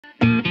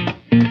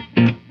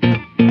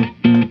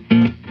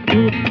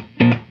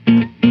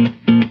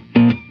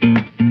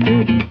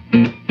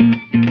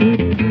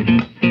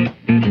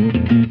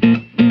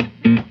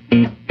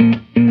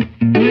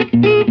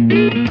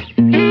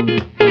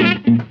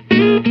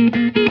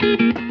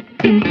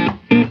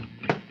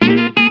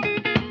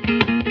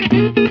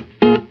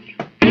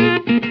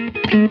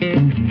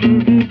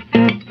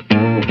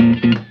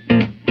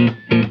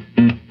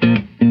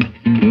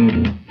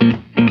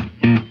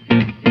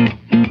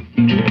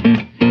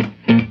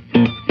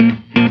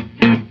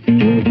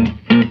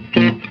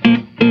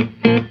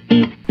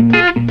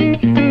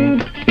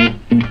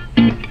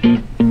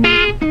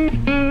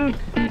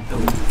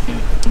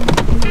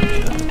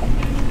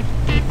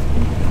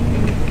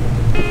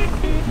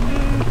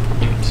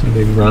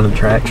Big running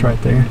tracks right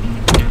there.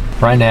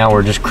 Right now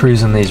we're just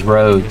cruising these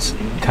roads,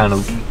 kind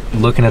of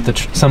looking at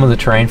some of the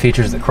terrain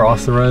features that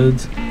cross the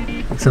roads,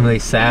 some of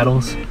these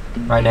saddles.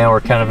 Right now we're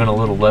kind of in a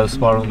little low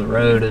spot on the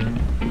road,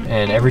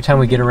 and every time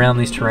we get around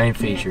these terrain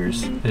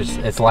features,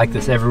 it's like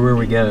this everywhere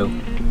we go.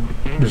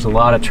 There's a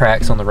lot of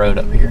tracks on the road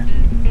up here,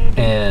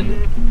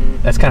 and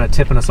that's kind of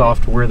tipping us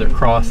off to where they're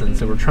crossing.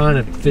 So we're trying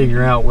to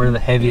figure out where the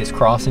heaviest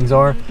crossings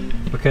are,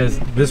 because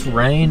this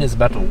rain is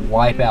about to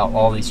wipe out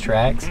all these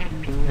tracks.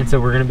 And so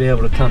we're going to be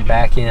able to come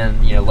back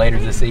in, you know, later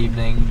this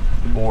evening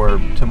or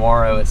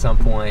tomorrow at some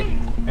point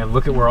and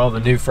look at where all the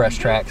new fresh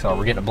tracks are.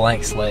 We're getting a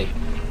blank slate,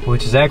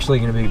 which is actually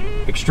going to be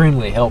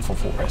extremely helpful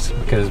for us,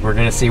 because we're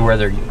going to see where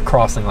they're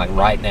crossing like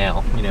right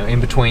now, you know,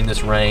 in between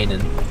this rain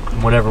and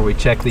whenever we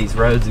check these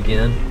roads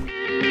again.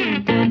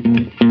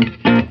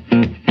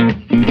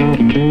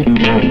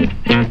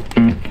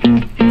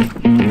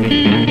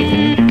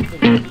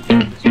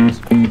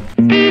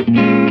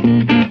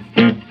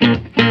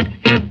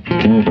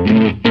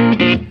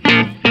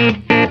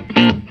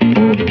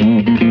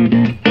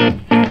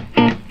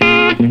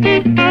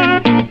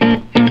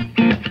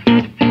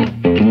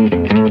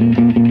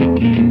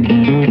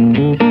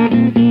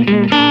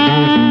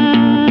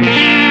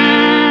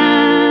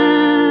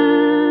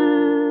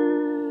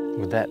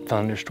 That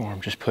thunderstorm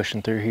just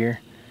pushing through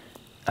here,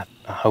 I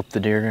hope the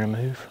deer are gonna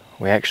move.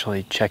 We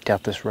actually checked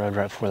out this road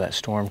right before that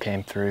storm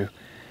came through,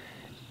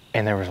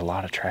 and there was a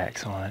lot of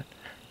tracks on it.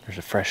 There's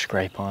a fresh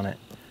scrape on it.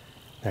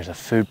 There's a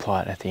food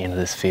plot at the end of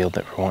this field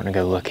that we're wanting to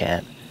go look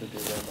at.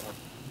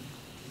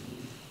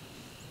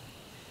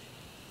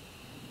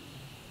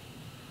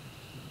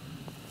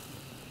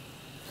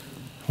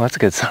 Well, that's a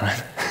good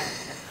sign.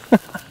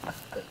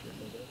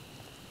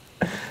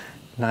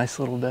 Nice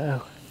little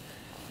doe.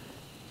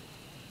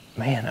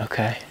 Man,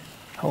 okay.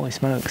 Holy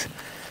smokes.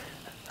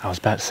 I was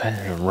about to say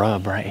there's a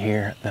rub right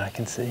here that I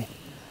can see.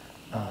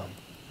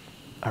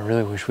 I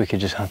really wish we could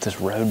just hunt this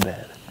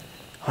roadbed.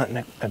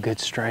 Hunting a good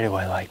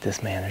straightaway like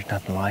this, man, there's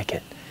nothing like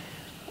it.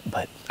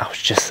 But I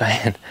was just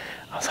saying,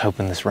 I was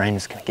hoping this rain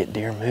is gonna get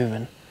deer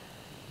moving.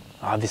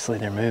 Obviously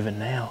they're moving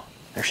now.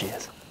 There she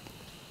is.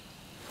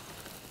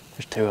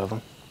 There's two of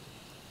them.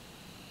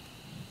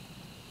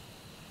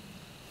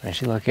 And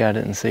she look at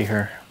it and see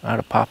her, I'd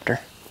have popped her.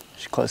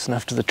 She's close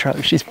enough to the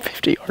truck. She's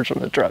 50 yards from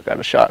the truck. I'd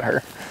have shot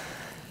her.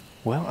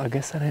 Well, I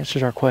guess that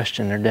answers our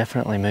question. They're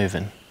definitely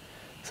moving.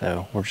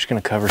 So we're just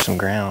gonna cover some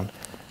ground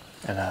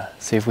and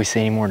see if we see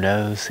any more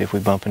does, see if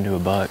we bump into a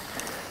buck,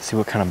 see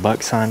what kind of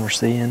buck sign we're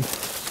seeing.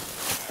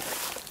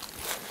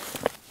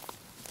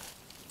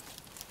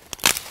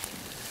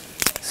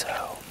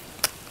 So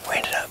we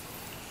ended up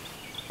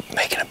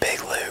making a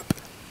big loop,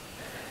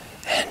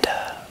 and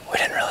we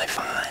didn't really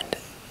find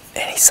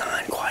any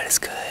sign quite as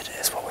good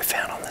as what we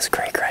found on this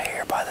creek right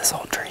here by this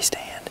old tree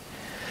stand.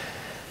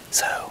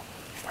 So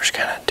we're just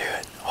gonna do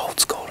it old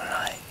school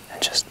tonight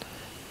and just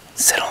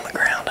sit on the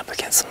ground up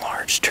against some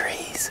large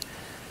trees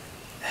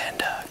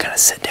and kind of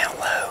sit down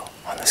low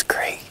on this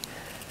creek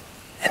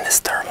in this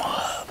thermal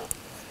hub,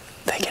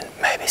 thinking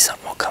maybe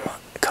something will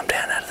come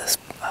down out of this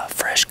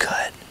fresh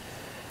cut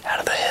out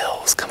of the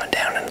hills coming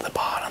down into the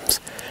bottoms,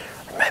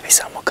 or maybe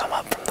something will come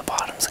up from the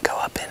bottoms and go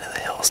up into the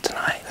hills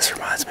tonight. This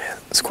reminds me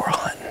of squirrel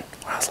hunting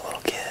when I was a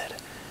little kid,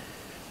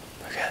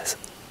 because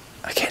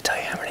I can't tell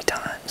you how many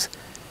times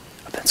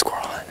I've been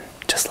squirrel hunting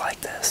just like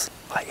this,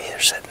 like either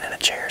sitting in a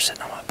chair,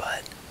 sitting on my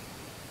butt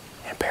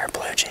in a pair of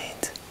blue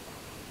jeans,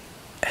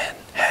 and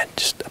had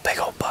just a big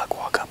old buck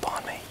walk up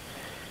on me.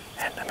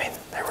 And I mean,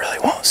 they really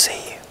won't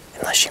see you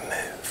unless you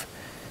move,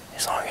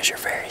 as long as you're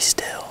very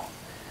still.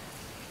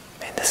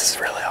 I mean, this is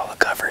really all the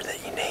cover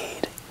that you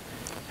need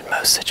in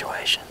most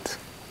situations.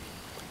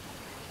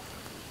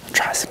 I'll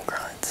try some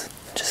grunts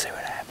and just see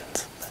what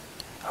happens.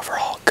 But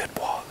overall, good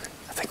walk.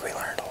 I think we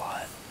learned a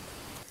lot.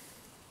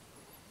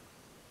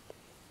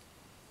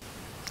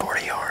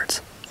 40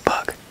 yards,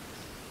 buck,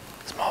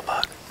 small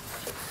buck,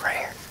 right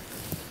here.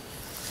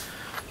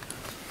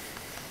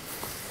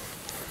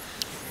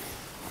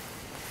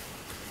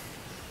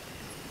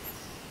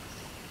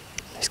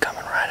 He's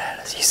coming right at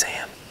us. You see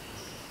him?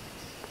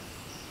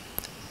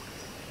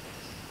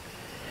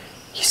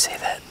 You see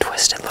that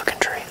twisted looking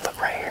tree? Look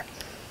right here.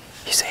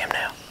 You see him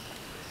now?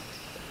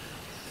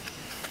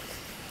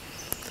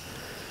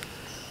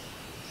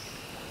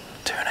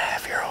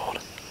 Two-and-a-half-year-old.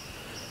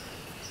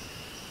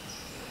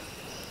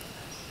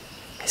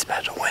 He's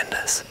about to wind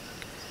us.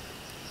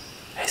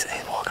 He's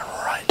walking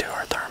right to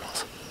our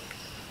thermals.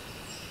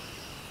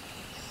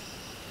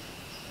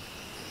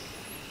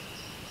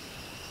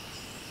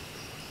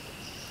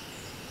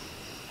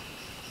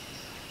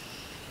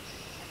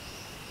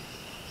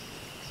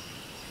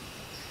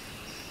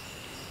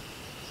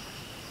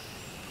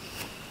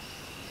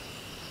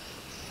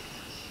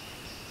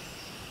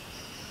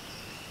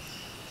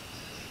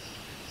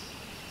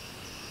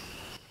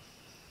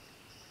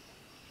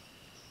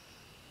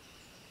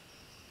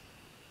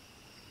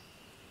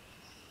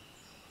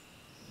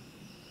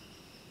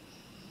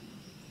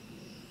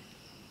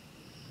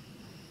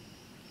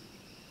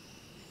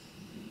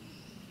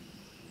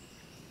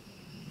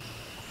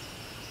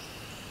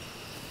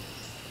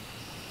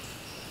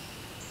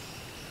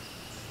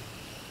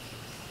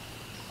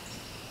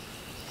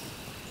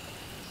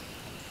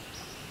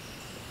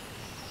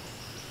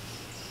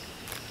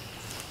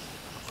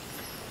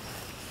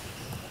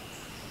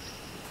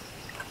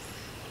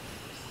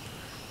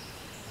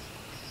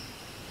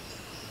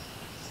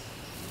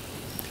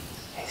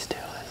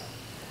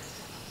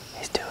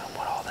 He's doing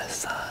what all this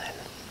sign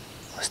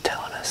was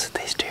telling us that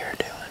these deer are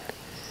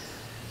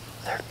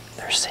doing.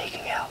 They're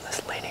seeking out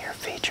this linear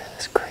feature in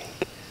this creek,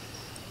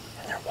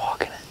 and they're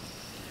walking it.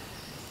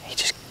 He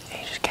just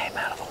came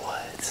out of the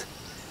woods,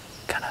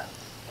 kind of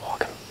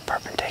walking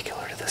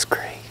perpendicular to this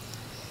creek,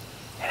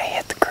 and he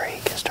hit the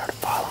creek and started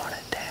following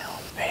it down.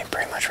 And he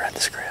pretty much read the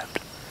script.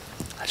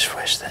 I just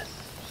wish that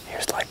he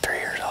was like 3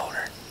 years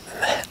older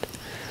than that.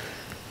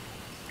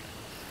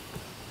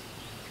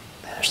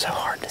 They're so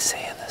hard to see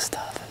in this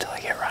stuff until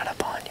they get right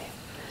up on you.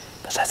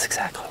 But that's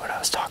exactly what I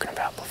was talking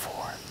about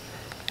before.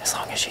 As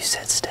long as you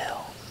sit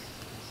still,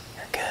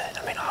 you're good.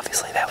 I mean,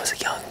 obviously that was a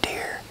young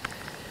deer,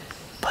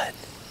 but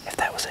if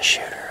that was a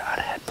shooter, I'd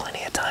have had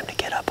plenty of time to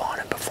get up on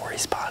him before he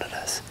spotted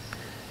us.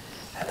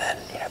 And then,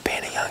 you know,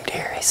 being a young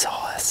deer, he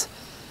saw us,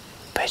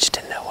 but he just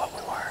didn't know what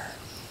we were.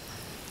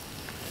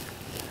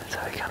 So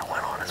he kind of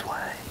went on his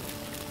way.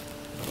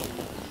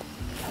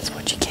 That's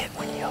what you get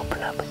when you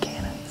open up a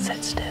cannon.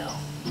 Sit still.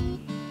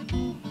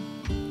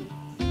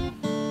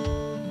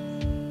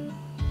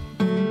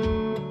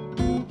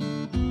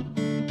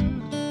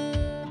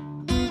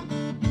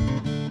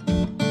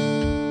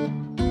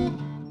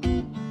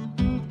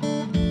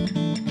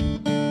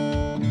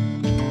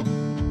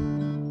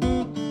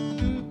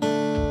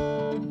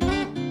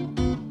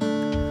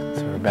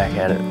 Back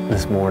at it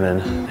this morning,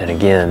 and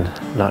again,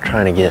 not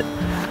trying to get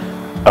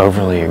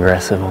overly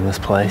aggressive on this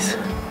place.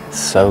 It's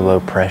so low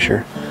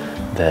pressure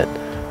that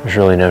there's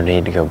really no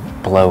need to go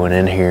blowing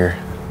in here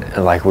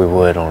like we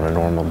would on a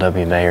normal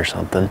WMA or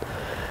something.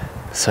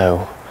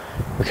 So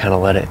we kind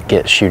of let it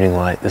get shooting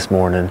light this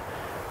morning,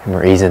 and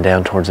we're easing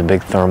down towards a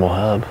big thermal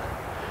hub.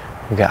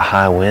 We got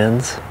high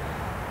winds,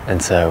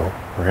 and so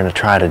we're going to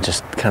try to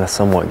just kind of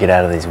somewhat get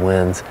out of these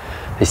winds.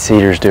 These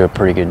cedars do a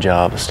pretty good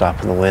job of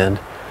stopping the wind,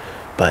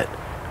 but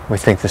we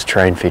think this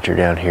terrain feature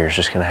down here is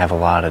just going to have a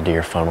lot of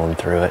deer funneling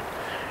through it,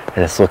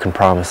 and it's looking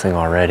promising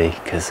already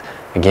because,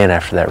 again,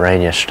 after that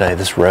rain yesterday,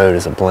 this road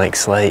is a blank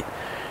slate,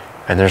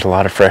 and there's a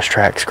lot of fresh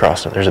tracks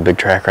crossing it. There's a big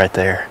track right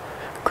there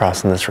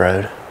crossing this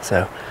road,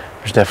 so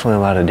there's definitely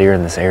a lot of deer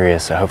in this area,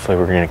 so hopefully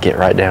we're going to get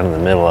right down in the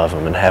middle of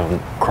them and have them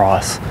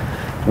cross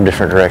from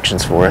different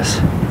directions for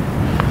us.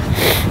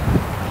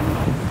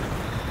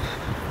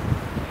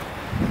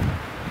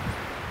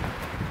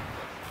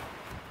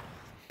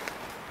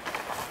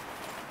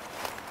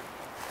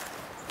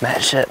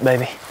 Matt shit,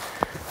 baby.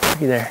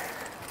 Looky there.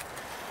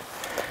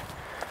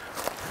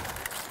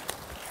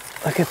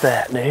 Look at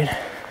that, dude.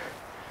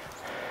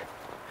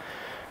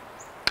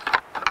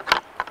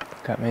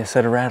 Got me a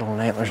set of rattling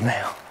antlers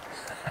now.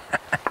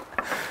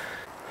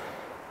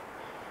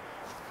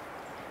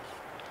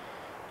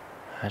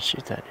 I'd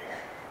shoot that deer.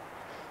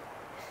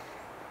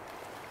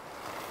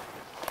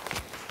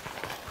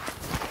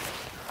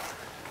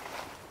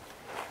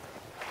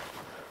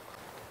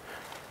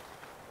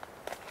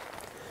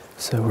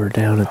 So we're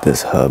down at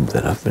this hub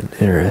that I've been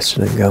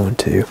interested in going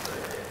to,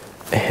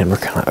 and we're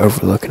kind of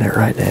overlooking it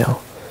right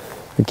now.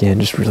 Again,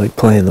 just really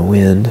playing the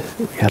wind.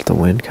 We got the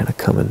wind kind of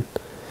coming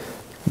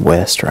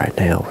west right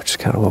now, which is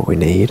kind of what we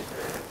need.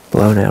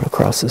 Blowing out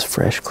across this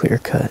fresh, clear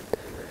cut.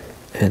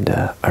 And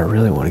I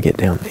really want to get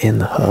down in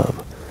the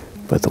hub,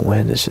 but the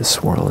wind is just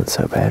swirling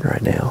so bad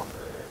right now.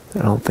 I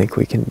don't think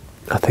we can,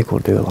 I think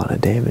we'll do a lot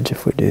of damage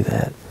if we do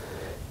that.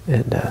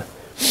 And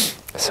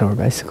so we're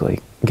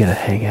basically going to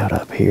hang out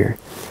up here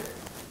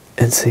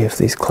and see if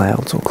these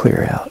clouds will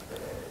clear out,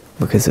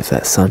 because if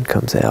that sun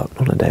comes out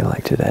on a day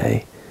like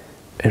today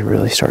and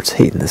really starts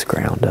heating this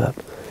ground up,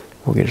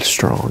 we'll get a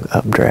strong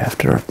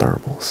updraft in our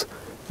thermals,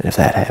 and if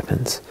that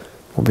happens,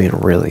 we'll be in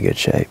really good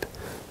shape.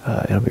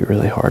 It'll be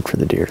really hard for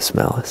the deer to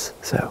smell us,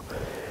 so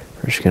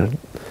we're just going to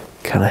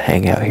kind of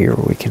hang out here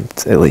where we can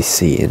at least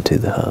see into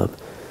the hub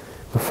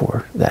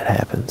before that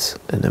happens,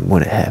 and then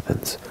when it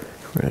happens,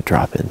 we're going to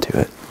drop into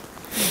it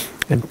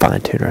and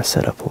fine-tune our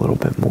setup a little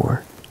bit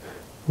more.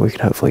 We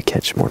can hopefully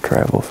catch more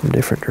travel from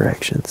different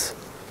directions.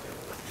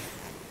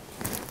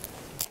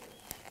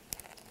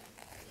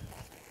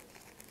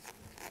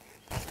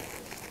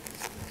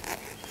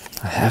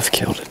 I have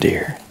killed a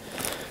deer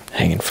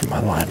hanging from my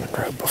lineman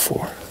rope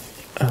before.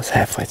 I was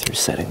halfway through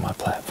setting my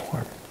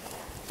platform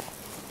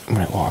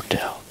when it walked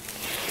out,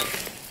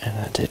 and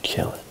I did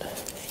kill it.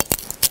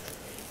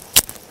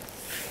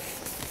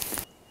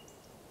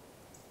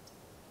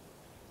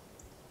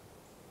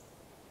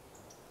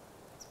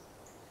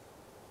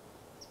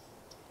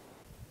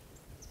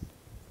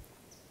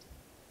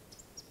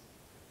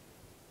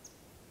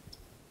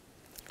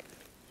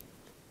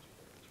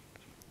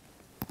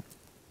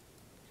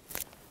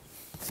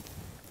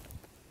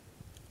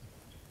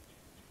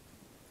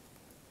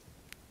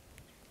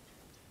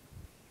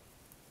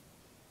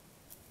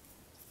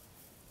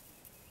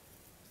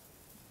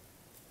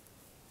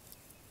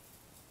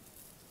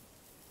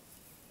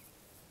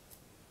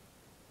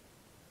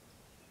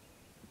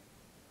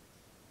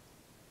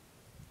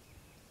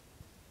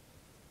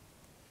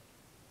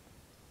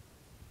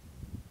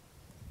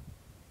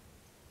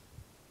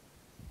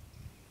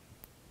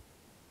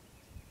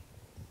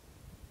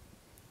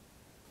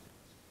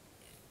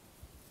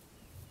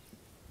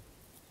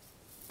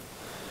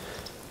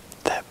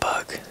 That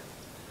bug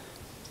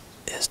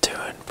is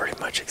doing pretty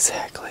much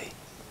exactly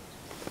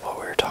what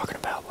we were talking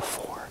about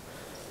before.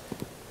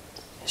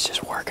 He's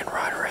just working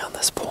right around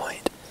this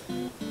point,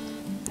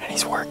 and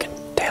he's working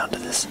down to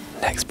this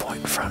next point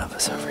in front of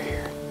us over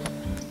here.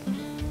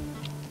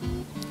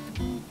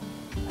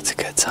 That's a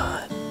good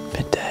sign.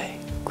 Midday,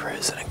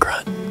 cruising and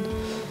grunting.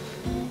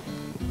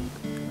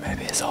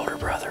 Maybe his older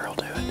brother will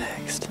do it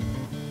next.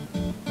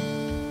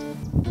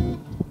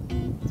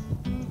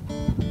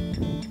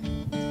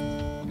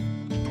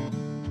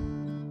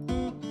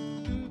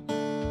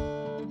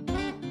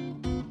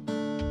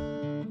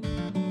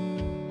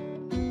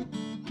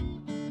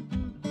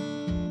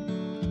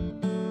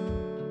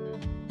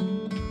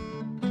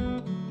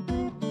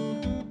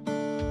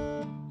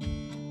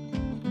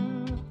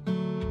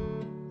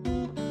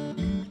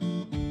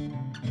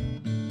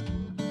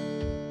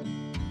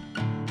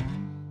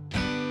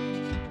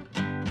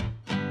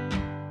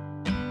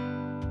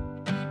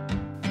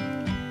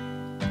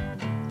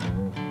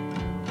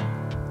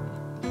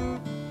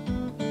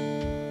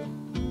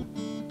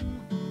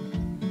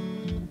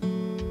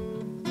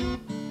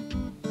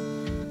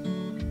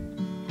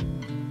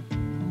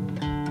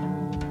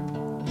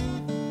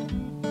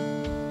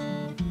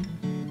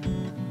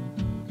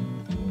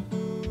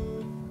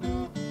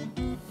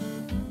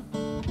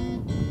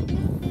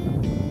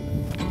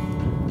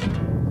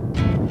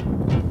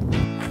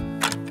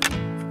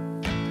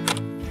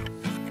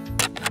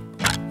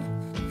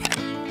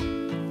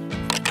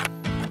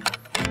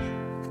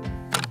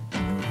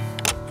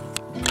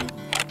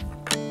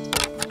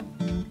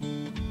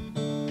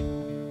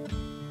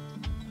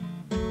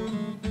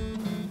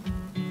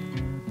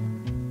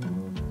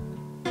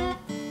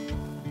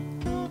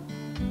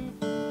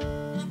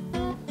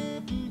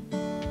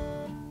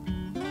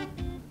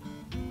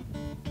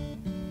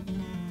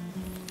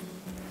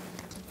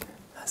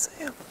 I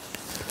see him.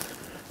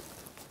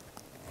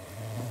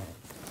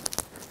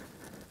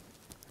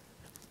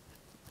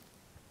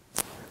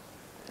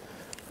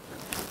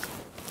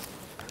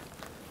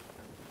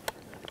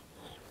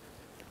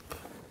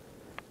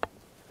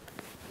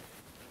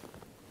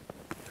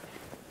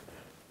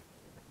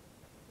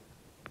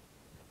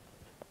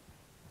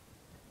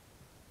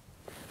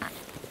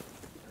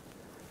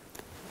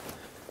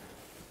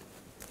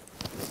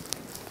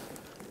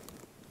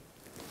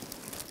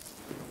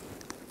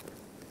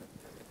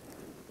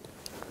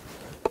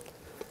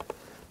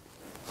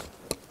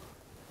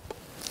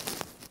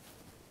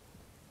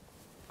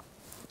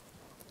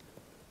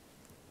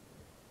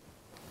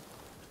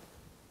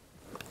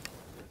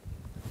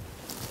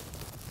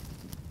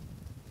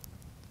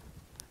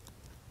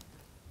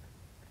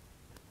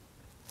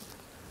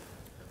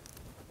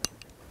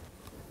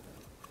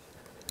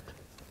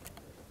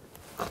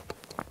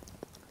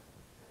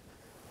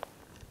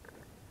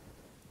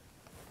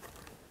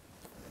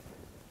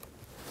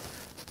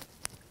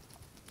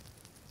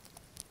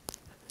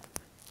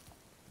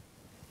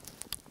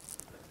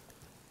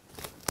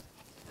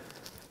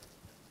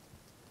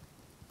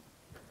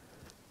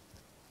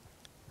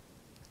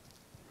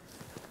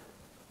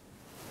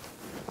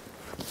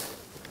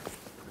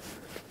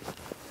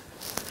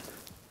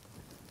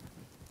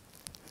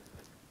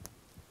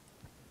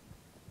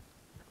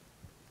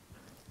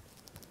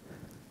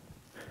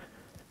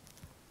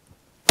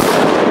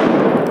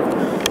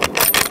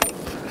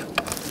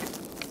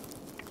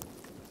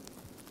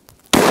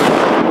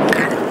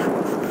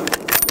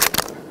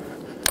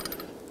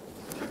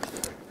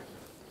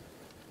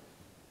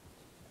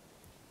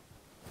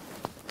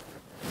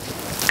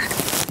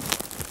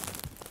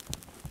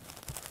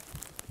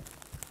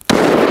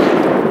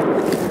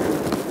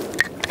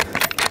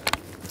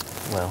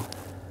 Well,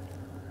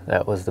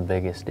 that was the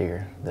biggest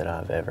deer that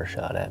I've ever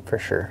shot at, for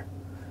sure.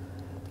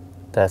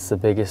 That's the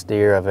biggest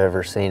deer I've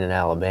ever seen in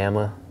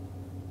Alabama,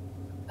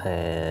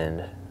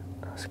 and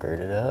I screwed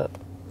it up.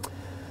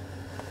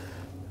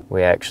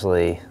 We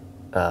actually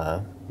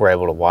were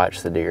able to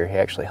watch the deer. He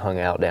actually hung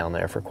out down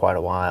there for quite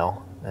a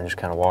while and just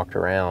kind of walked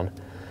around.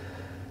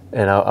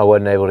 and I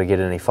wasn't able to get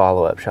any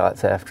follow-up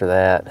shots after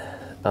that.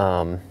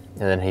 And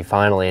then he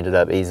finally ended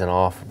up easing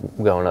off,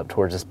 going up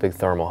towards this big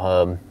thermal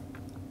hub.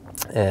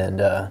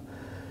 And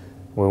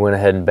we went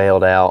ahead and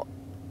bailed out,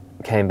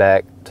 came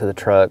back to the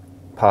truck,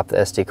 popped the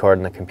SD card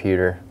in the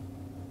computer,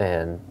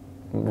 and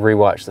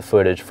rewatched the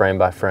footage frame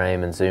by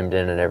frame and zoomed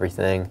in and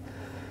everything.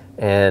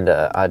 And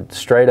I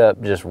straight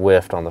up just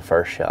whiffed on the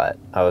first shot.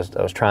 I was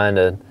trying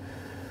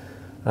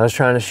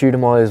to shoot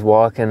him while he was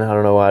walking. I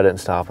don't know why I didn't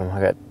stop him. I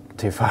got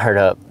too fired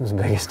up. It was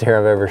the biggest deer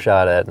I've ever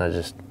shot at,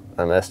 and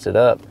I messed it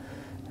up.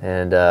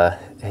 And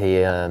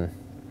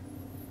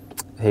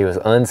he was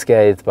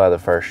unscathed by the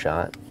first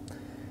shot,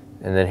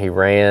 and then he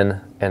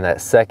ran. And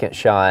that second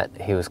shot,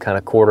 he was kind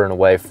of quartering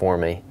away for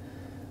me.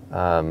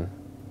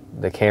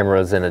 The camera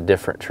was in a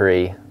different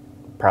tree,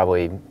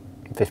 probably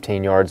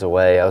 15 yards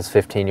away. I was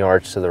 15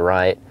 yards to the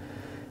right.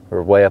 We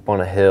were way up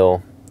on a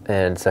hill,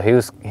 and so he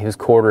was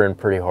quartering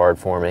pretty hard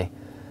for me.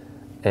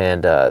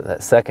 And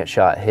that second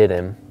shot hit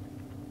him,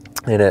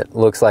 and it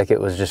looks like it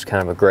was just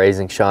kind of a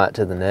grazing shot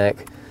to the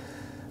neck.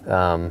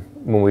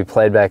 When we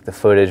played back the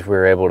footage, we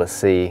were able to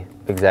see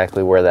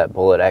exactly where that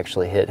bullet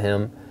actually hit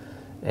him,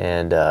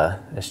 and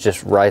it's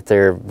just right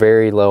there,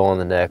 very low on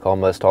the neck,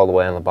 almost all the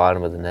way on the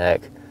bottom of the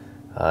neck.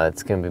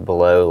 It's going to be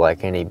below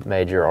like any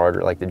major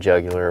artery, like the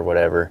jugular or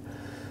whatever.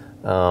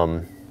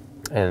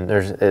 And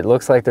it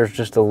looks like there's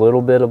just a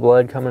little bit of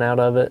blood coming out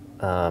of it,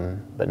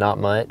 but not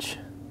much.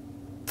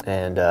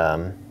 And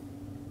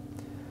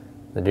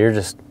the deer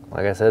just,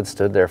 like I said,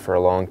 stood there for a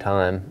long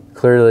time.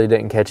 Clearly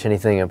didn't catch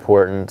anything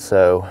important,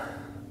 so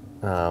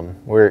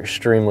we're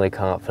extremely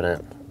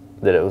confident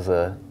that it was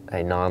a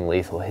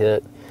non-lethal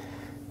hit,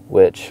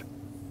 which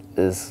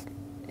is,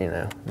 you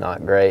know,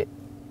 not great,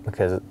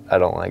 because I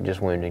don't like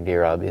just wounding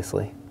deer,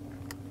 obviously.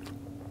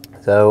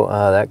 So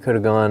that could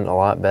have gone a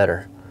lot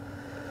better.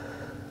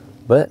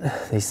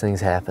 But these things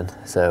happen,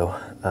 so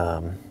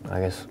I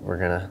guess we're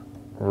gonna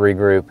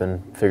regroup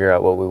and figure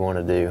out what we want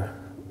to do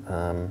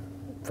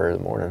for the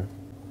morning.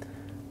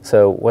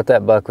 So what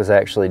that buck was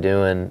actually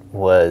doing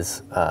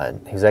was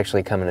he was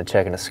actually coming and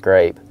checking a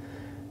scrape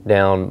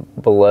down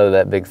below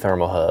that big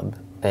thermal hub,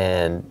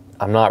 and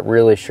I'm not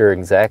really sure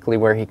exactly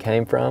where he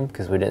came from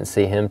because we didn't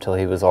see him till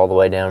he was all the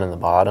way down in the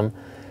bottom,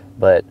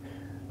 but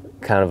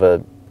kind of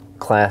a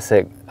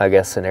classic, I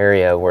guess,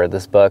 scenario where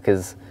this buck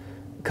is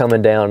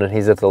coming down and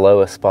he's at the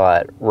lowest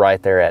spot right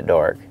there at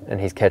dark,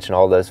 and he's catching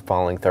all those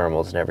falling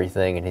thermals and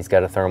everything, and he's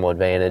got a thermal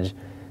advantage.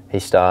 He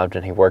stopped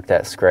and he worked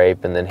that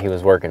scrape, and then he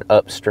was working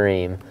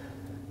upstream,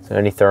 so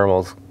any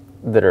thermals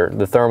that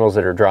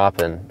are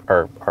dropping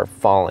are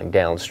falling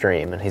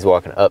downstream, and he's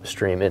walking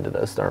upstream into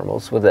those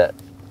thermals with that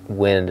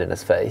wind in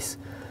his face.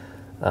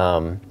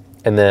 And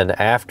then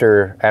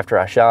after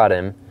I shot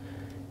him,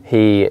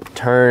 he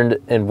turned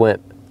and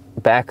went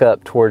back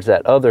up towards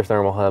that other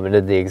thermal hub and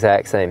did the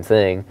exact same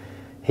thing.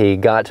 He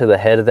got to the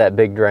head of that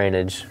big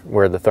drainage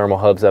where the thermal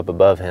hub's up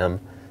above him,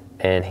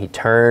 and he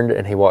turned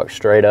and he walked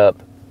straight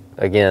up,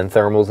 again,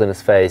 thermals in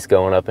his face,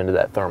 going up into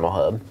that thermal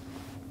hub.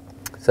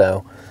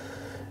 So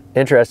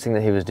interesting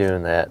that he was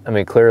doing that. I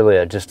mean,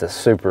 clearly just a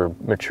super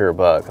mature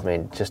buck. I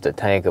mean, just a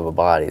tank of a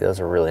body. Those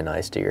are really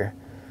nice deer.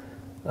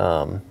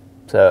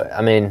 So,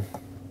 I mean,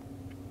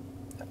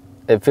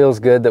 it feels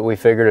good that we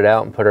figured it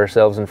out and put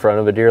ourselves in front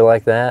of a deer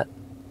like that.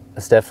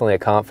 It's definitely a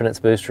confidence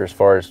booster as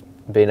far as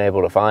being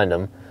able to find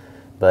them.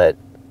 But,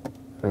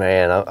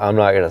 man, I'm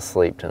not going to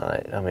sleep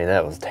tonight. I mean,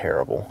 that was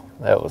terrible.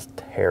 That was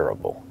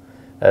terrible.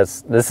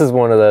 This is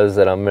one of those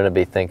that I'm going to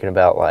be thinking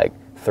about like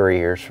 3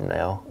 years from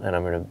now, and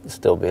I'm going to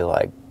still be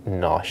like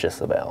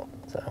nauseous about.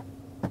 So,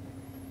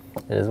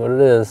 it is what it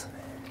is.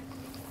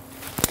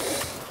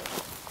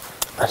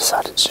 I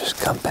decided to just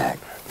come back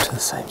to the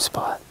same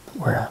spot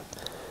where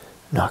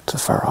I knocked the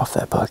fur off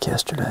that buck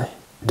yesterday.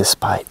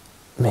 Despite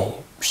me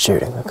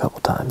shooting a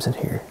couple times in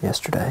here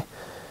yesterday,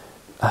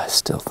 I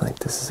still think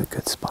this is a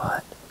good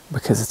spot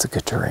because it's a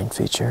good terrain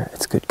feature,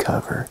 it's good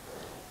cover,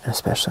 and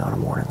especially on a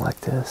morning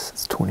like this,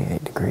 it's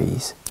 28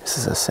 degrees. This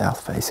is a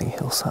south-facing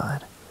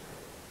hillside,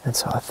 and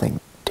so I think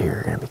deer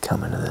are going to be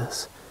coming to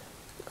this.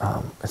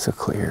 It's a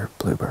clear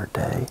bluebird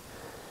day,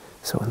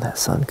 so when that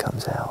sun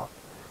comes out,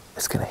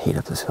 it's going to heat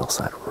up this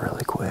hillside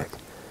really quick.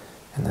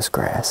 And this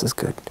grass is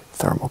good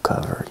thermal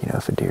cover. You know,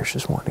 if a deer's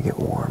just wanting to get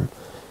warm,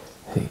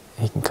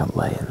 he can come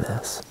lay in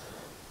this.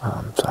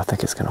 So I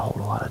think it's going to hold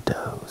a lot of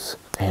does.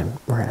 And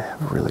we're going to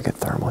have a really good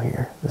thermal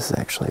here. This is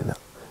actually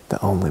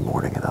the only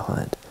morning of the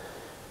hunt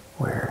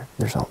where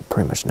there's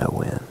pretty much no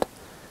wind,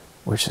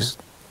 which is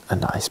a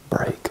nice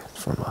break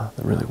from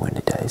the really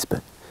windy days.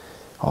 But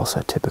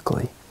also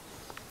typically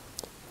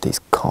these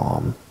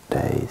calm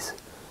days,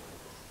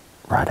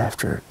 right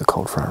after the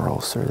cold front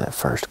rolls through, that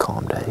first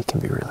calm day can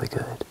be really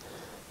good.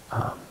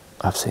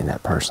 I've seen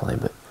that personally,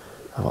 but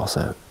I've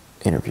also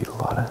interviewed a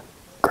lot of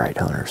great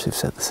hunters who've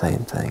said the same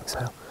thing,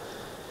 so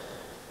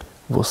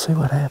we'll see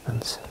what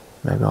happens.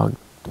 Maybe I'll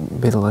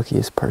be the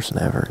luckiest person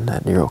ever, and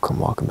that deer will come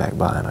walking back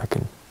by, and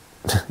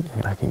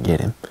I can get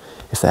him.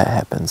 If that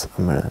happens,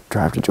 I'm going to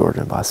drive to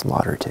Georgia and buy some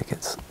lottery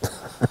tickets.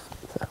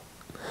 So,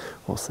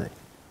 we'll see.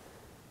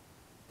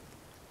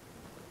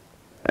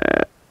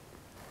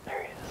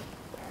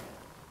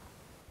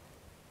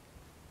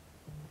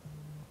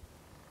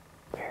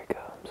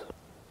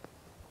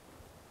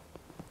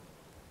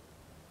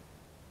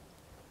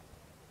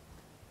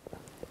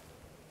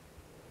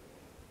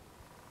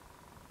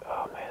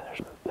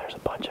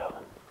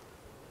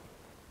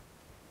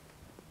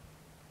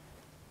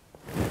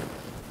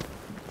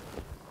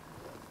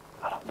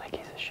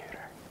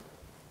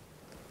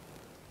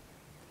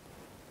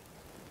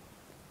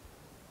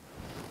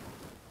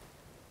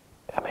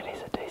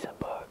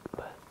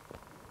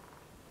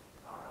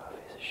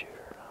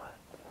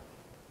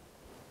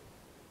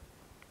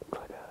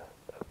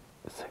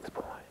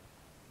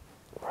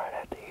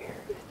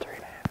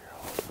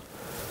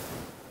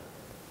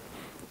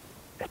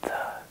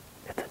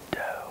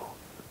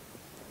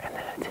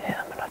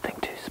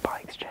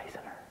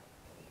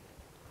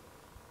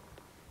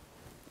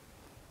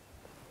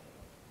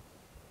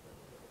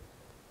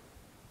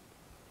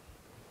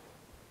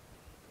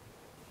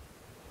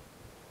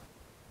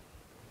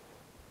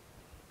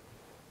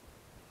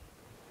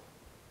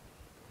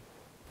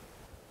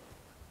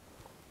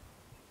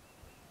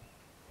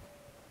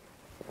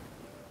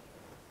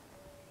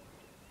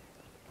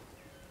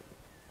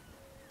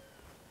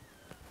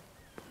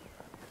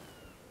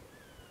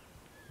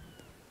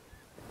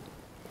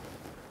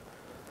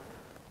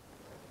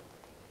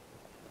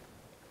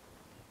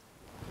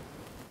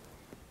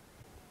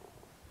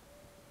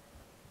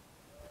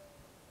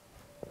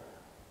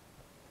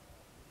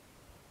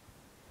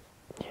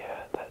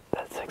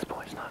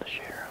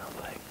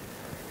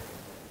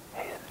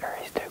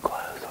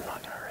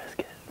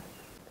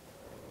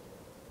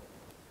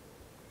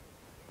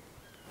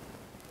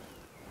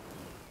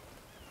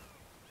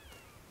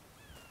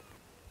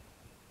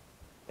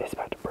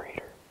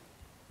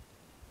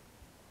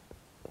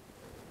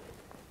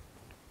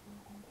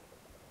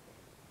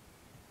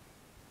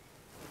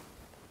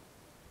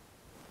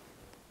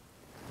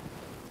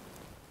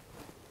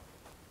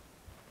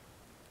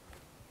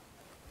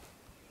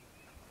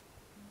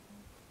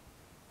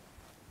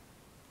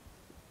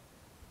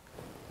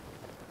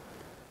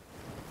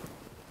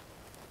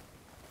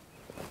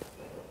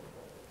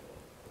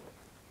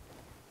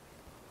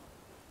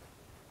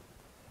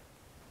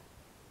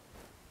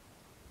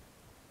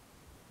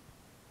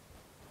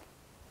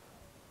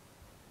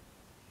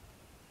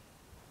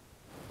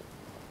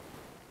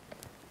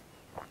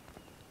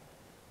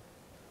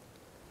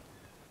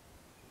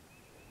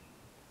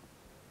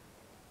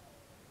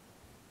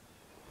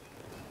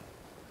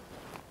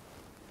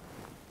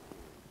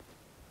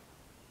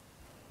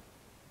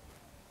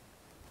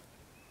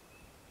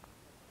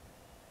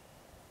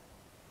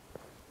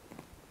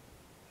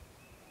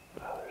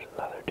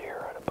 another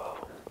deer right above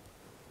him.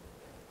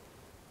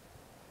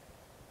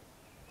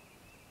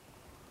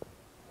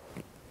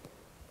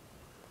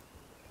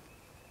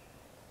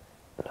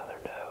 Another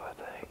doe, I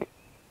think.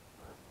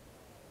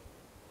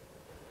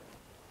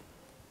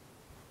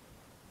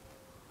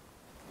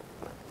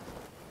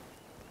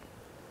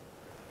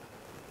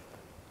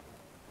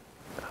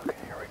 Okay,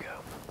 here we go.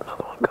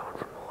 Another one coming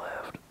from the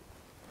left.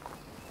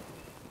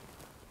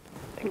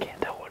 I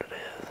can't tell what it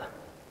is.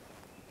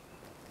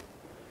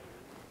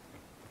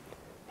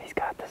 He's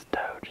got this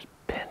doe just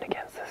pinned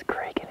against this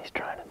creek and he's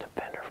trying to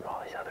defend her from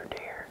all these other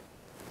deer.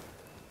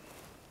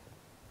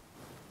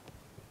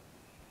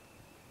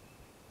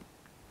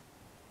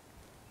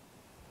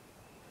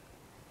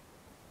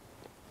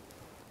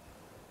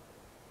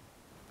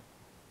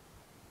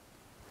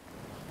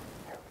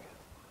 Here we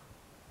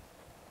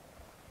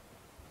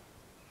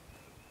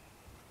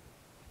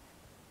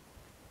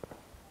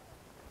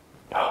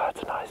go. Oh,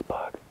 that's a nice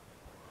buck.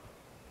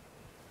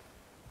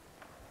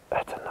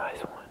 That's a nice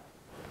one.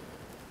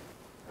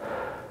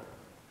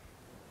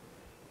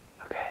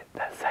 Okay,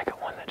 that second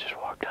one that just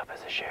walked up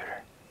is a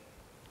shooter.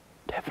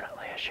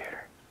 Definitely a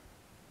shooter.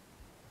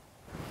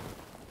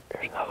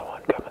 There's another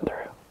one coming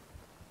through.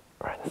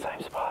 Right in the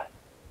same spot.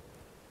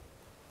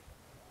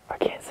 I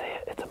can't see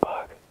it. It's a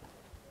buck.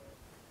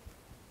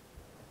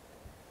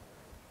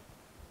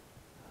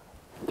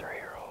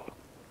 3-year-old.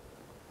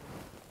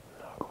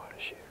 Not quite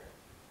a shooter.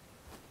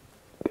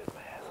 Good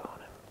mass on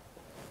him.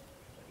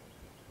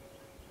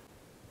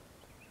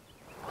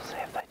 We'll see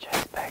if they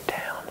chase back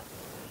down.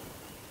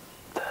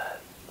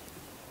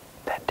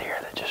 That deer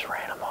that just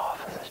ran him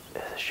off is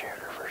a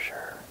shooter for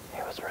sure.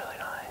 He was really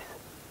nice.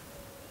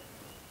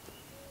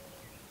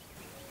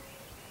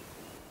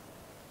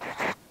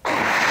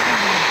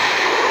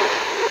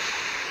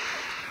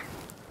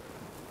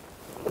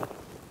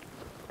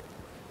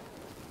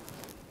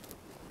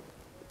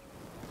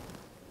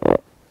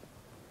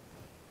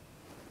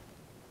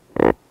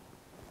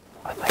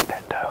 I think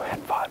that doe had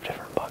 5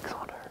 different bucks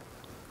on her.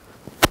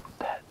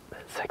 That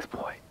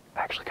 6-point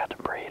actually got to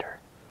breed her.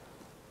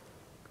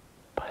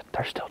 But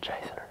they're still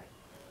chasing her.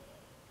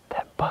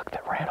 That buck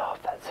that ran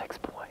off that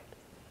 6-point,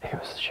 he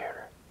was a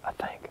shooter, I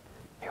think.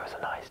 He was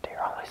a nice deer.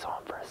 I only saw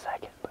him for a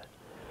second, but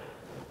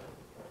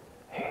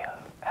he,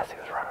 as he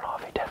was running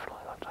off, he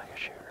definitely looked like a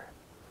shooter.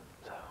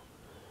 So,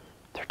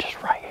 they're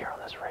just right here on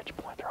this ridge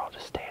point. They're all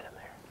just standing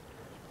there.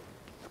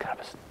 It's kind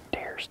of a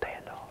deer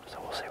standoff, so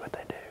we'll see what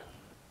they do.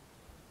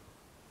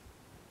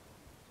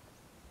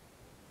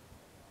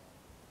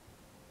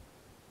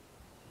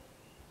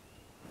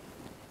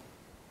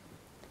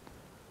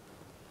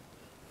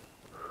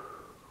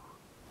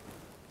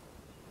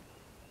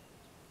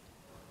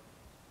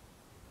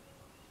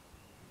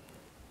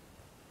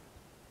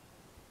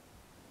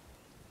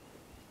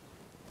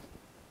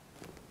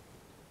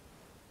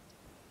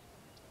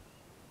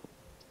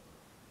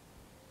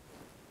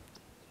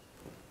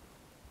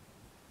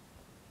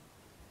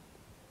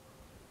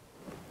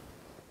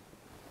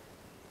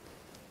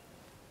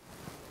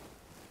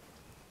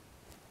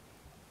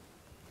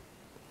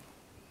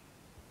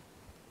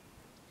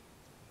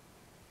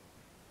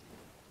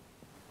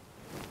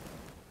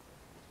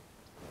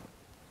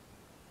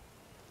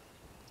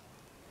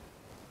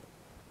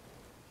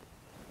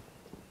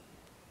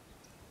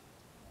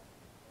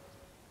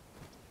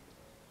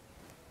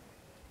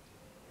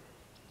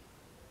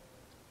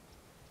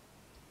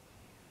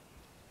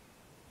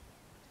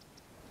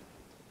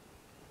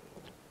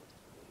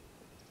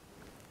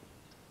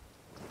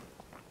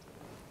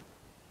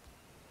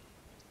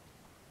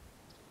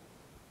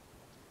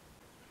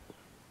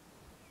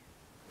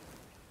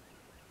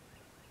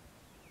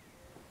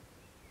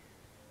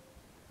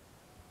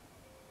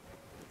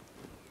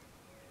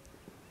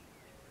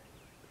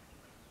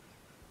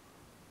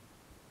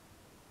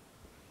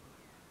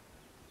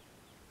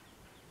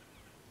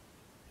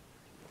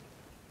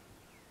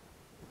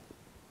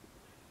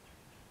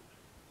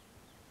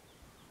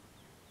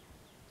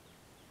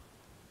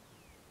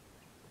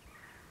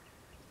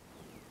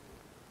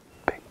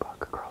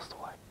 Across the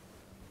way.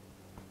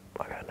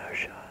 I got no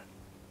shot.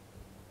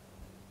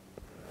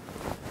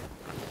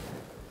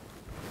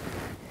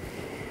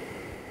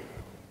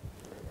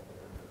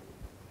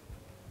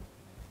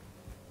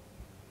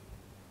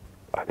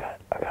 I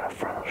got a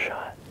frontal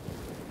shot.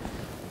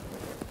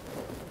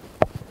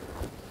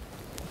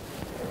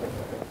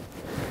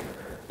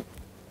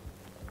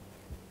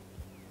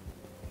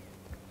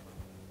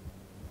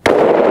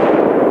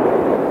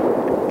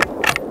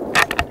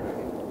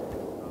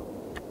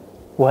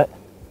 What?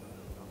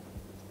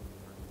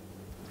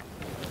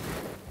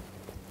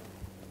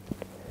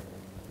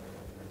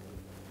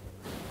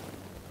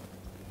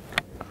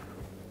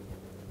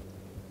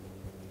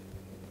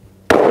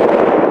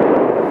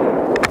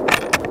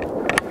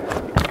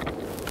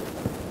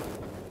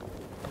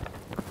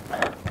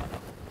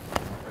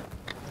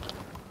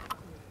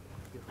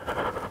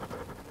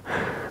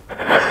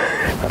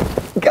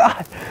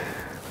 God,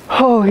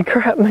 holy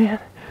crap, man.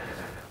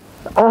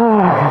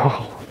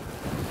 Oh.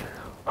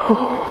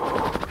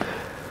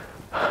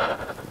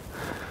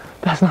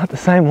 That's That's not the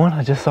same one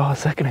I just saw a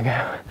second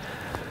ago.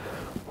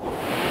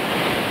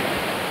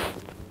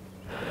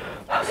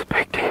 That's a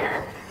big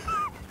deer.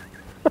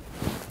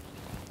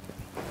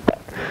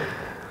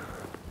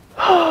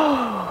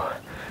 Oh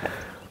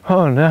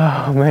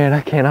no, man,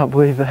 I cannot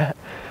believe that.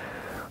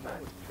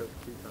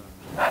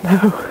 I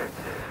know.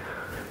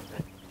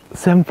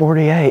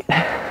 7:48.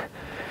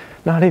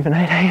 Not even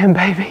 8 a.m.,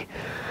 baby.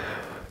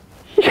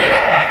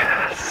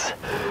 Yes.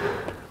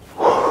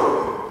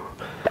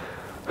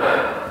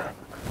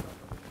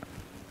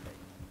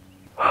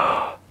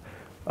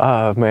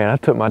 Oh man, I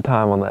took my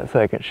time on that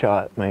second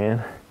shot,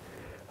 man.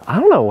 I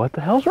don't know what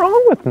the hell's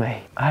wrong with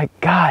me.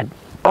 God,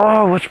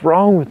 oh, what's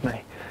wrong with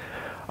me?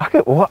 I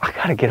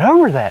gotta get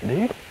over that,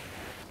 dude.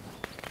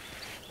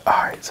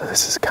 Alright, so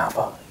this is kind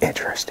of an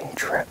interesting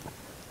trip.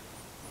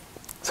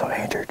 So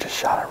Andrew just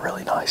shot a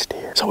really nice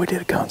deer. So we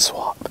did a gun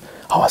swap.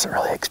 I wasn't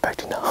really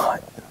expecting to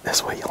hunt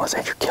this week unless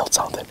Andrew killed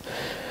something.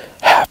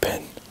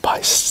 Happened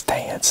by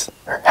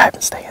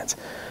happenstance.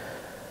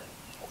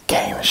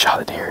 Came and shot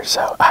a deer,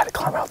 so I had to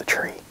climb out the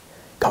tree,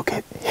 go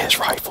get his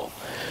rifle,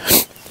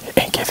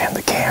 and give him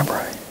the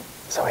camera.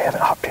 So we have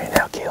an opportunity to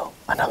now kill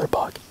another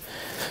buck.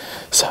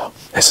 So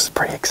this is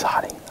pretty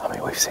exciting. I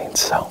mean, we've seen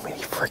so many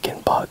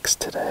freaking bucks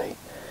today.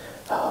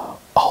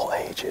 All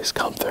ages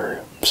come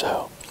through.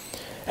 So,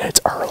 and it's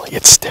early.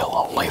 It's still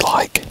only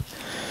like,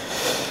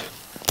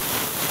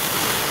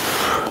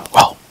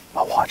 well,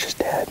 my watch is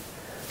dead.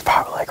 It's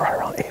probably like right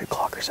around 8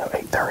 o'clock or so,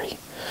 8:30.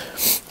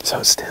 So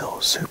it's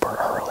still super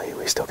early.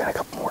 We still got a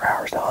couple more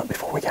hours to hunt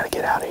before we got to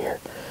get out of here.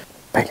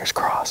 Fingers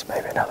crossed,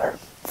 maybe another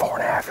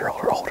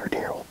 4.5-year-old or older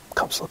deer will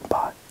come slipping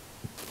by.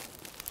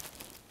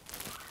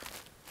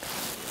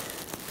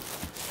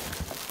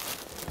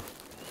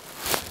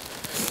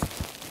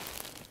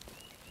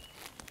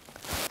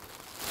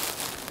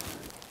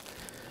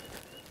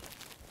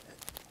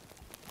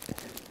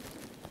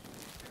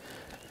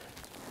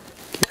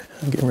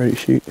 I'm getting ready to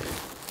shoot.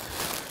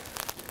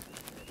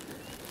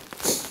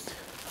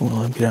 I'm gonna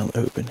let him get out in the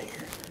open here.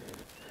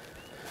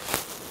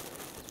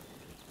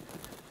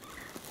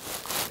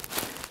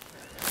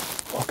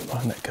 Walking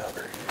behind that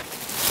cover.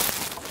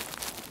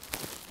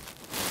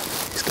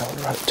 He's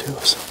coming right up to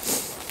us.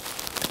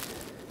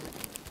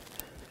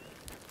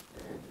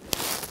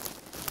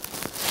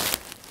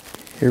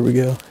 Here we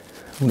go.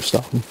 I'm gonna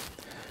stop him.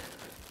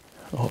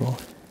 Hold on.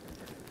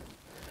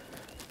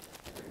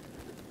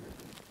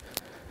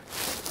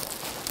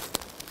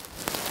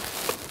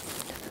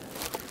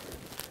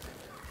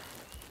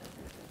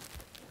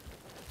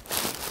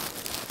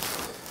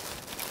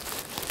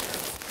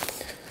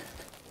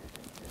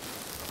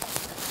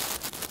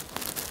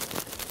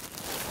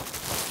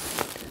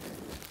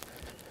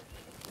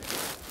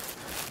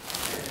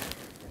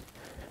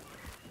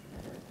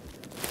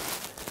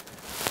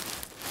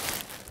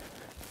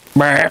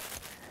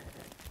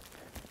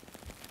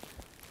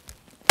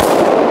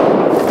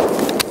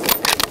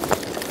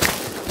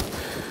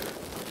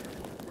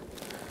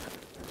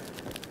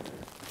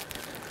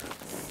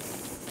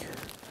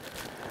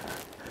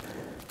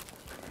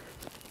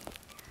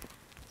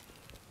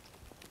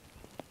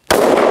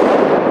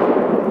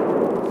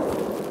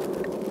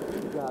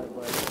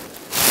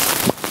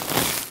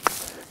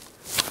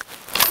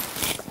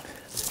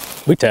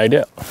 We tagged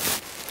out.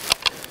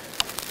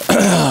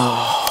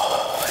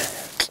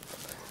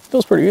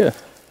 Feels pretty good.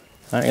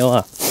 I ain't gonna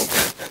lie.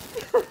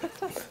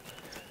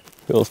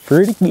 Feels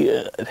pretty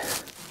good.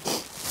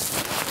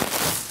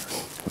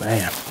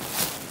 Man.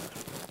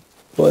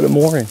 What a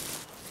morning.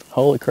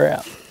 Holy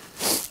crap.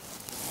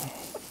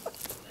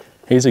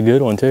 He's a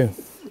good one too.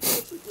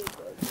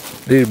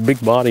 Dude,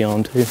 big body on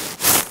him too.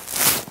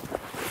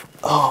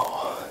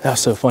 Oh, that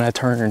was so funny. I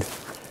turned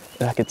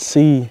and I could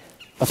see,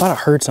 I thought I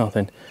heard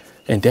something.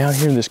 And down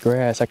here in this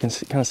grass, I can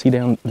kind of see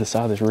down the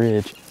side of this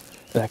ridge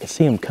that I could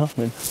see him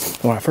coming.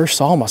 And when I first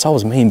saw him, I saw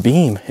his main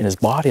beam and his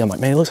body. I'm like,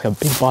 man, he looks like a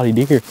big body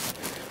deer.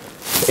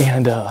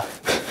 And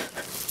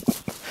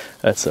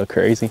that's so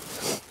crazy.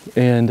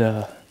 And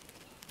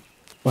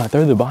when I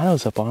threw the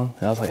binos up on him,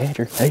 I was like,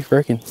 Andrew, hey,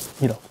 freaking,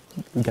 you know,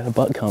 we got a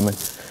buck coming.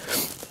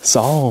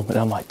 Saw him, and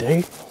I'm like,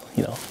 dude,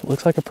 you know,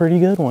 looks like a pretty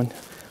good one.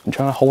 I'm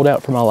trying to hold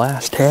out for my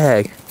last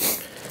tag.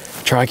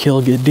 Try to kill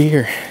a good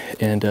deer.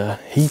 And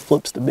he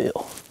flips the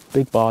bill.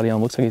 Big body on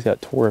him, looks like he's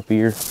got tore up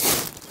ear.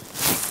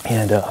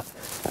 And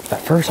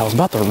at first I was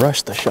about to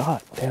rush the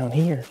shot down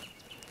here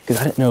because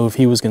I didn't know if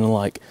he was gonna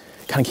like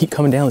kind of keep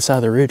coming down the side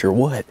of the ridge or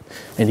what.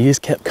 And he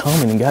just kept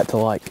coming and got to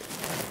like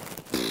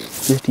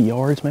 50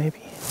 yards maybe.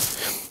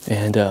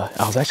 And I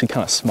was actually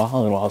kind of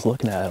smiling while I was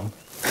looking at him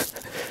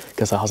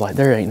because I was like,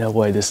 there ain't no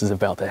way this is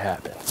about to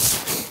happen.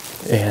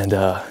 And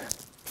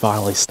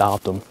finally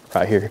stopped him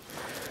right here.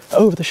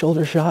 Over the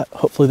shoulder shot.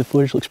 Hopefully the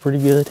footage looks pretty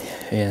good.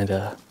 And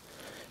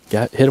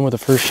hit him with the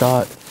first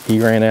shot. He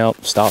ran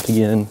out, stopped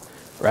again,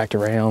 racked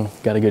around,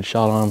 got a good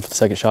shot on him for the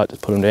second shot to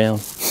put him down.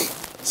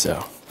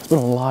 So there's been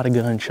a lot of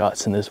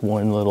gunshots in this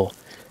one little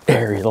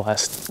area the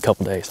last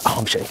couple days. Oh,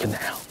 I'm shaking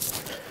now.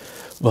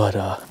 But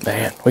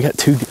man, we got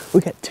two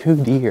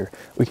deer.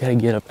 We gotta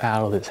get up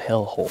out of this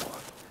hellhole.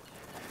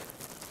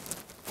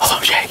 Oh,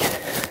 I'm shaking.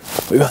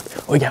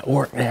 We got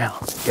work now.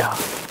 God,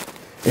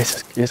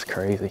 it's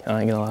crazy.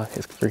 I ain't gonna lie,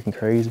 it's freaking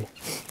crazy.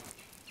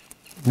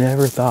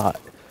 Never thought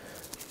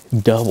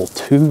double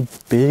 2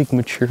 big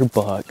mature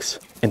bucks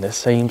in the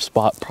same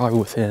spot, probably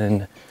within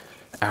an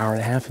hour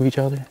and a half of each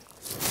other.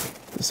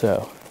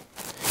 So,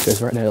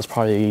 because right now it's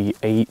probably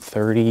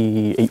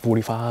 8:30,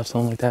 8:45,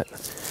 something like that.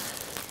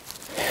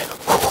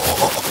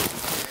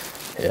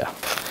 Yeah.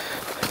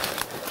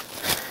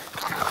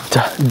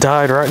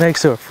 Died right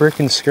next to a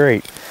freaking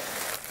scrape.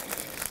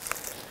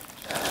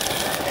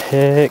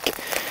 Heck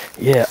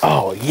yeah.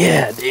 Oh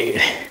yeah,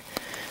 dude.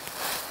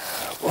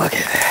 Look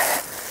at that.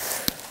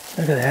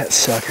 Look at that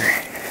sucker.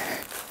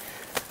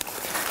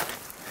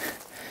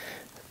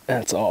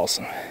 That's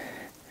awesome.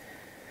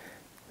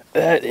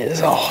 That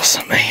is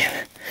awesome,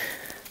 man.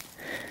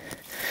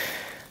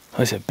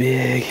 That's a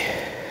big,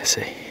 let's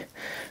see,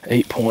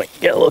 8 point.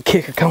 Got a little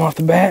kicker come off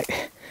the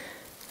back.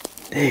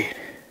 Dude.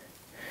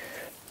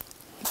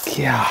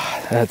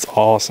 God, that's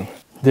awesome.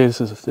 This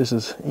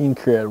is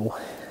incredible.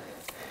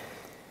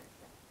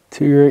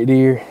 2 great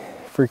deer.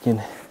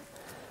 Freaking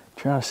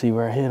trying to see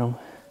where I hit them.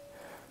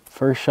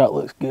 First shot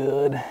looks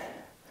good. I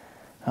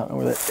don't know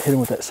where that hit him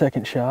with that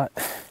second shot.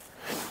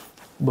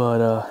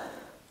 But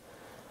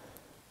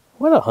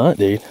what a hunt,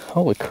 dude.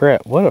 Holy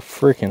crap, what a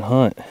freaking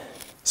hunt.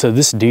 So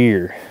this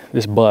deer,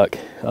 this buck,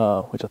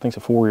 which I think is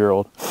a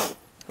 4-year-old,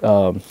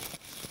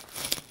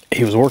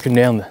 he was working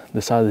down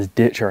the side of this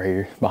ditch right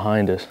here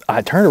behind us.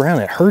 I turned around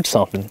and heard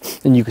something,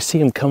 and you could see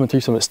him coming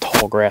through some of this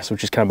tall grass,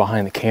 which is kind of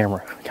behind the camera,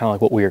 kind of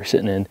like what we were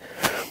sitting in.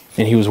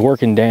 And he was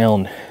working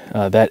down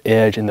that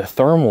edge, and the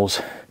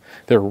thermals,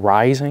 they're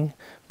rising,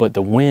 but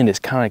the wind is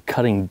kind of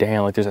cutting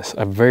down. Like there's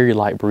a very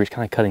light breeze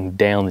kind of cutting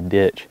down the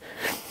ditch.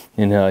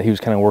 And he was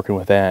kind of working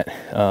with that.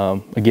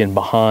 Again,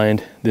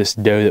 behind this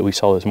doe that we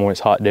saw this morning, this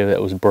hot doe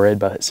that was bred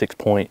by that 6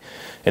 point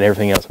and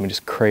everything else. I mean,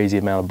 just crazy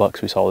amount of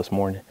bucks we saw this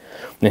morning.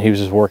 And he was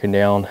just working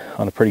down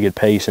on a pretty good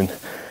pace. And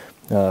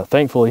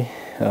thankfully,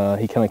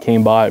 he kind of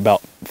came by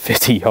about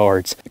 50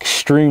 yards.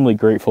 Extremely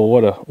grateful.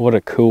 What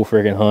a cool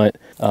friggin' hunt.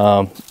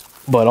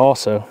 But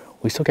also,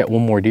 we still got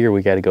one more deer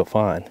we got to go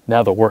find.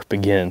 Now the work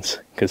begins,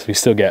 because we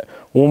still got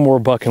one more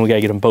buck and we got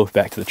to get them both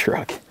back to the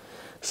truck.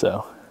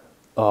 So,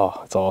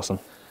 oh, it's awesome.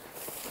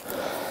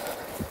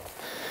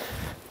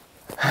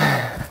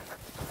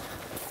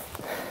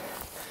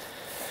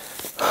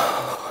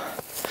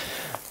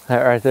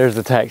 That right there's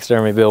the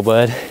taxidermy bill,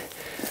 bud.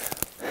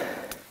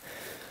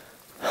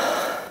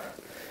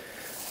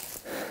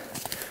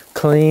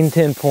 Clean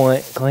 10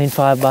 point, clean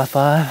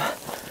 5x5.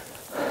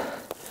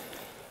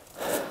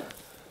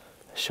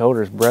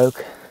 Shoulders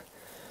broke.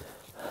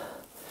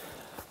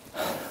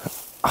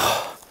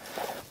 Oh.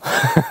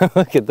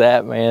 Look at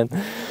that, man.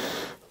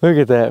 Look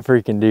at that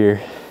freaking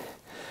deer.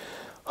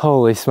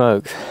 Holy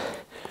smokes.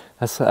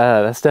 That's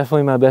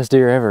definitely my best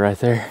deer ever right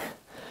there.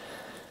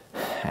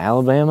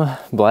 Alabama,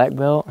 black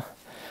belt,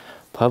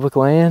 public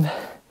land.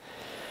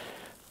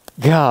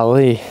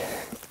 Golly,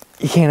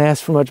 you can't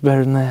ask for much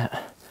better than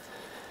that.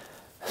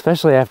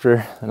 Especially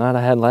after the night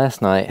I had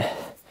last night.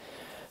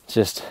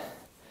 Just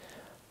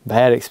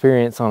bad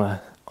experience on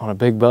a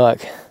big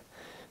buck,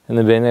 and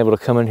then being able to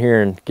come in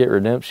here and get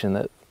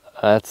redemption.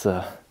 That's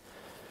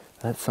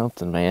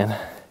something, man.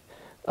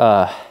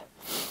 That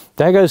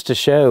goes to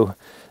show,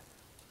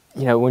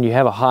 you know, when you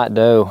have a hot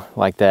doe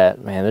like that,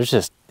 man, there's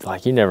just,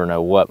 like, you never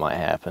know what might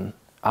happen.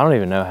 I don't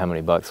even know how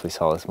many bucks we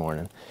saw this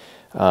morning.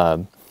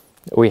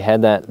 We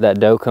had that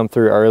doe come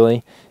through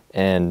early,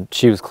 and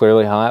she was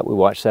clearly hot. We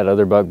watched that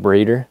other buck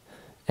breed her,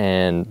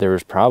 and there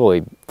was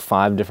probably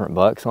 5 different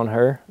bucks on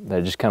her.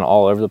 They're just kind of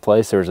all over the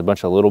place. There was a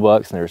bunch of little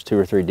bucks, and there was 2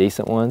 or 3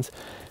 decent ones.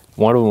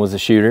 One of them was a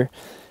shooter,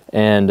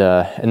 and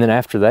then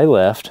after they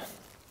left,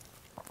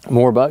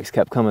 more bucks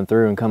kept coming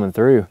through and coming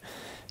through,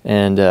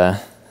 and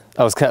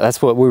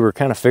that's what we were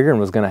kind of figuring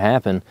was going to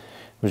happen. It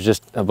was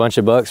just a bunch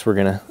of bucks were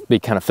going to be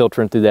kind of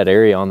filtering through that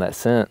area on that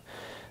scent,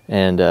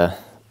 and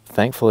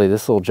thankfully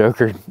this little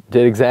joker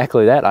did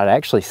exactly that. I'd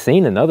actually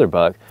seen another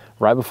buck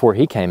right before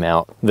he came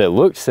out that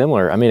looked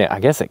similar. I mean, I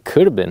guess it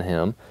could have been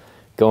him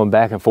going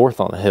back and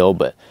forth on the hill,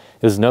 but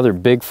it was another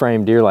big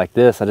frame deer like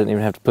this. I didn't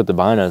even have to put the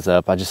binos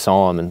up. I just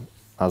saw him and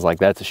I was like,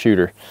 that's a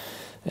shooter.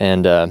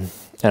 And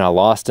I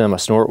lost him. I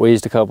snort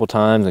wheezed a couple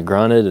times and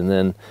grunted,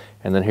 and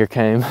then here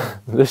came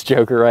this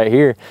joker right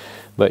here.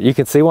 But you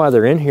can see why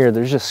they're in here.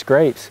 There's just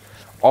scrapes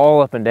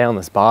all up and down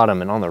this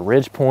bottom and on the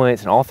ridge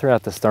points and all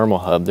throughout this thermal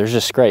hub. There's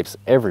just scrapes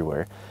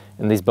everywhere.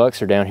 And these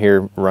bucks are down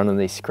here running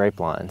these scrape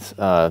lines.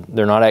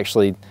 They're not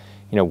actually,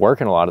 you know,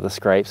 working a lot of the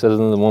scrapes other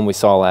than the one we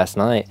saw last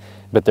night,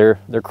 but they're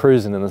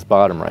cruising in this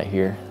bottom right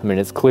here. I mean,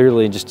 it's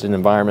clearly just an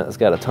environment that's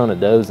got a ton of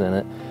does in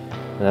it,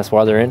 and that's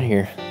why they're in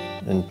here.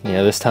 And, you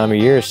know, this time of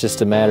year, it's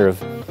just a matter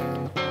of,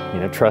 you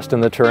know,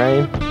 trusting the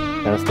terrain,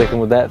 kind of sticking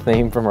with that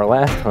theme from our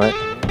last hunt.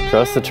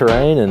 Trust the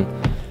terrain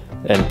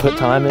and put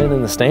time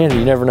in the stand.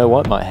 You never know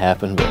what might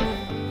happen, but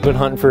I've been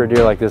hunting for a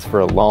deer like this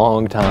for a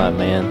long time,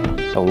 man,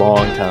 a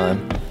long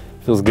time.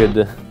 Feels good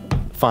to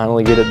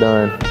finally get it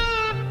done.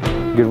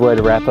 Good way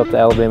to wrap up the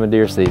Alabama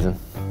deer season.